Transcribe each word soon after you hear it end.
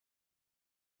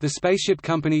The Spaceship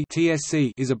Company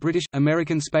 (TSC) is a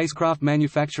British-American spacecraft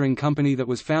manufacturing company that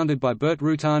was founded by Burt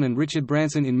Rutan and Richard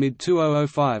Branson in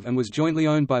mid-2005 and was jointly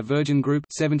owned by Virgin Group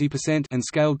 (70% and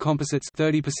Scaled Composites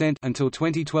 (30%) until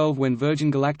 2012 when Virgin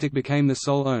Galactic became the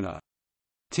sole owner.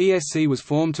 TSC was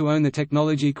formed to own the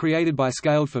technology created by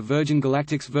Scaled for Virgin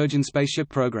Galactic's Virgin Spaceship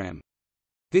program.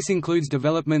 This includes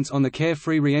developments on the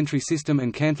Carefree Re-entry System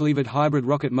and cantilevered hybrid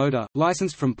rocket motor,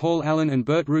 licensed from Paul Allen and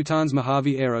Burt Rutan's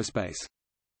Mojave Aerospace.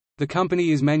 The company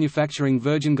is manufacturing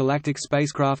Virgin Galactic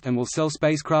spacecraft and will sell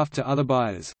spacecraft to other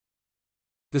buyers.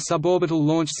 The suborbital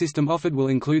launch system offered will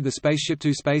include the Spaceship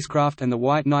Two spacecraft and the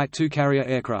White Knight II carrier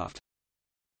aircraft.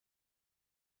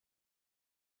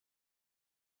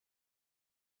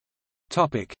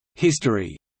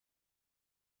 History.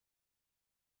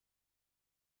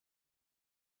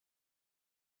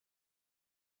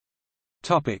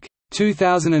 Topic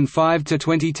 2005 to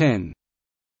 2010.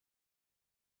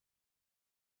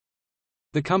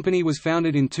 The company was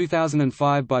founded in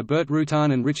 2005 by Burt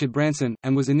Rutan and Richard Branson,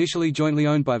 and was initially jointly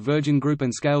owned by Virgin Group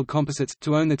and Scaled Composites,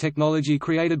 to own the technology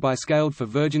created by Scaled for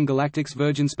Virgin Galactic's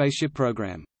Virgin Spaceship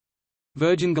program.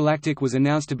 Virgin Galactic was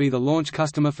announced to be the launch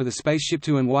customer for the Spaceship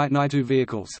Two and White Knight II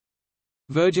vehicles.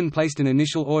 Virgin placed an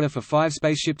initial order for 5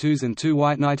 Spaceship Twos and 2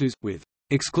 White Knight IIs, with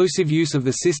exclusive use of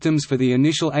the systems for the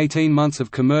initial 18 months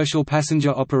of commercial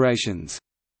passenger operations.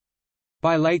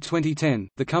 By late 2010,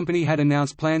 the company had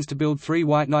announced plans to build 3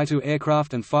 White Knight II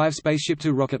aircraft and 5 Spaceship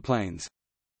Two rocket planes.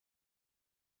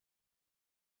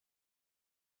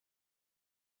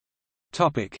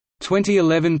 Topic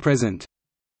 2011–present.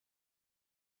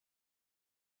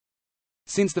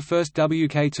 Since the first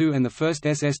WK2 and the first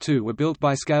SS2 were built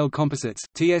by Scaled Composites,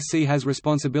 TSC has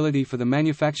responsibility for the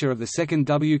manufacture of the second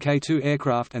WK2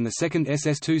 aircraft and the second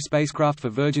SS2 spacecraft for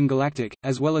Virgin Galactic,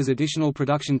 as well as additional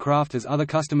production craft as other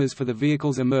customers for the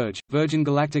vehicles emerge. Virgin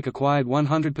Galactic acquired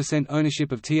 100%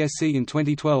 ownership of TSC in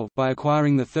 2012, by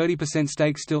acquiring the 30%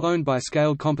 stake still owned by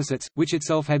Scaled Composites, which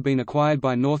itself had been acquired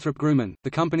by Northrop Grumman.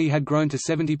 The company had grown to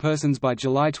 70 persons by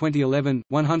July 2011,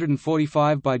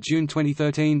 145 by June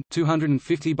 2013, 250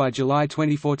 by July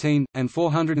 2014, and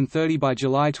 430 by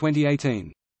July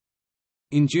 2018.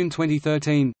 In June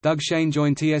 2013, Doug Shane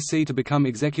joined TSC to become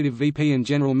Executive VP and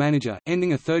General Manager,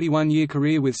 ending a 31-year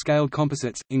career with Scaled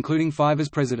Composites, including 5 as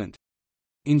President.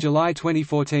 In July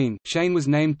 2014, Shane was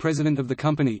named President of the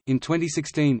company. In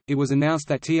 2016, it was announced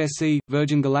that TSC,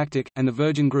 Virgin Galactic, and the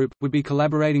Virgin Group would be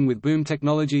collaborating with Boom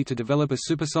Technology to develop a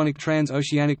supersonic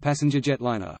trans-oceanic passenger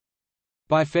jetliner.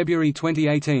 By February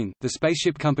 2018, the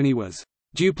Spaceship Company was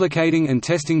duplicating and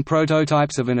testing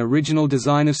prototypes of an original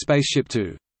design of Spaceship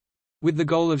Two, with the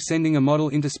goal of sending a model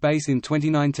into space in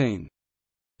 2019.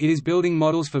 It is building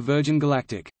models for Virgin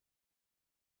Galactic.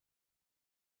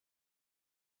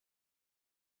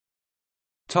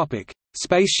 Topic: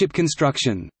 Spaceship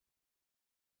construction.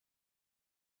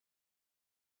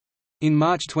 In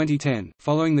March 2010,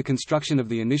 following the construction of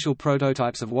the initial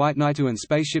prototypes of White Knight II and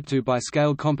Spaceship Two by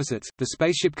Scaled Composites, the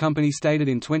Spaceship Company stated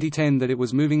in 2010 that it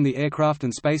was moving the aircraft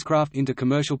and spacecraft into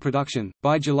commercial production.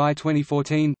 By July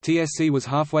 2014, TSC was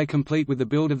halfway complete with the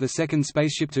build of the second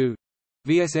Spaceship Two,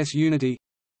 VSS Unity,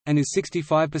 and is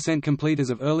 65% complete as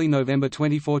of early November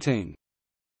 2014.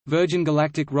 Virgin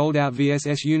Galactic rolled out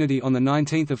VSS Unity on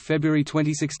 19 February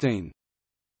 2016.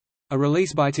 A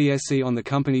release by TSC on the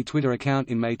company Twitter account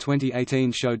in May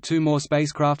 2018 showed 2 more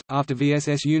spacecraft, after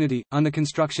VSS Unity, under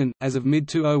construction. As of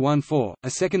mid-2014, a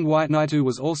second White Knight II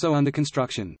was also under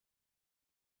construction.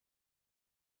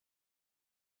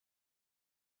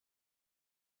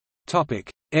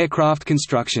 Aircraft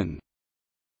construction.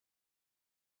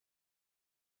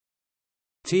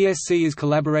 TSC is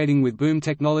collaborating with Boom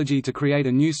Technology to create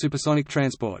a new supersonic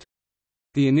transport.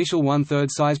 The initial 1/3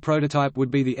 size prototype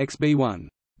would be the XB-1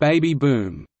 Baby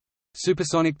Boom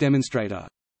supersonic demonstrator.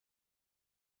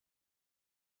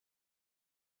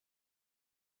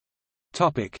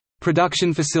 Topic: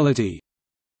 Production facility.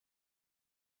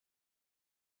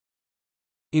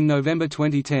 In November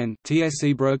 2010,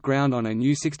 TSC broke ground on a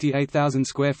new 68,000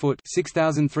 square foot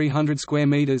 (6,300 square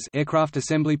meters) aircraft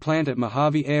assembly plant at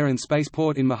Mojave Air and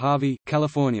Spaceport in Mojave,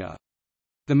 California.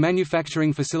 The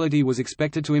manufacturing facility was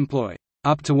expected to employ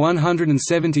up to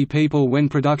 170 people when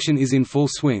production is in full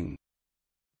swing.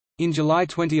 In July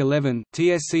 2011,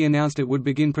 TSC announced it would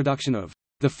begin production of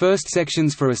the first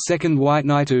sections for a second White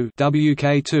Knight II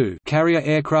 (WK2) carrier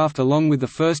aircraft, along with the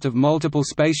first of multiple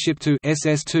Spaceship Two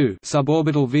 (SS2)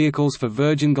 suborbital vehicles for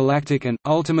Virgin Galactic and,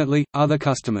 ultimately, other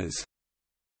customers.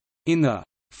 In the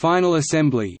final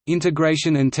assembly,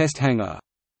 integration and test hangar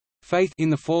Faith in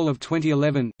the fall of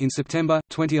 2011. In September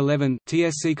 2011,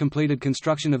 TSC completed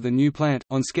construction of the new plant,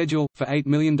 on schedule, for $8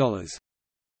 million.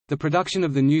 The production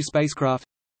of the new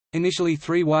spacecraft—initially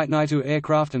 3 White Knight II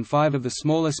aircraft and 5 of the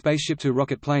smaller Spaceship Two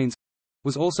rocket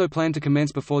planes—was also planned to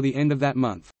commence before the end of that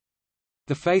month.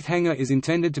 The Faith hangar is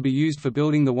intended to be used for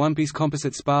building the one-piece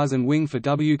composite spars and wing for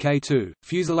WK-2,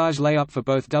 fuselage layup for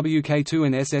both WK-2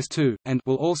 and SS-2, and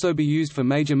will also be used for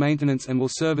major maintenance and will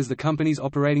serve as the company's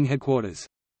operating headquarters.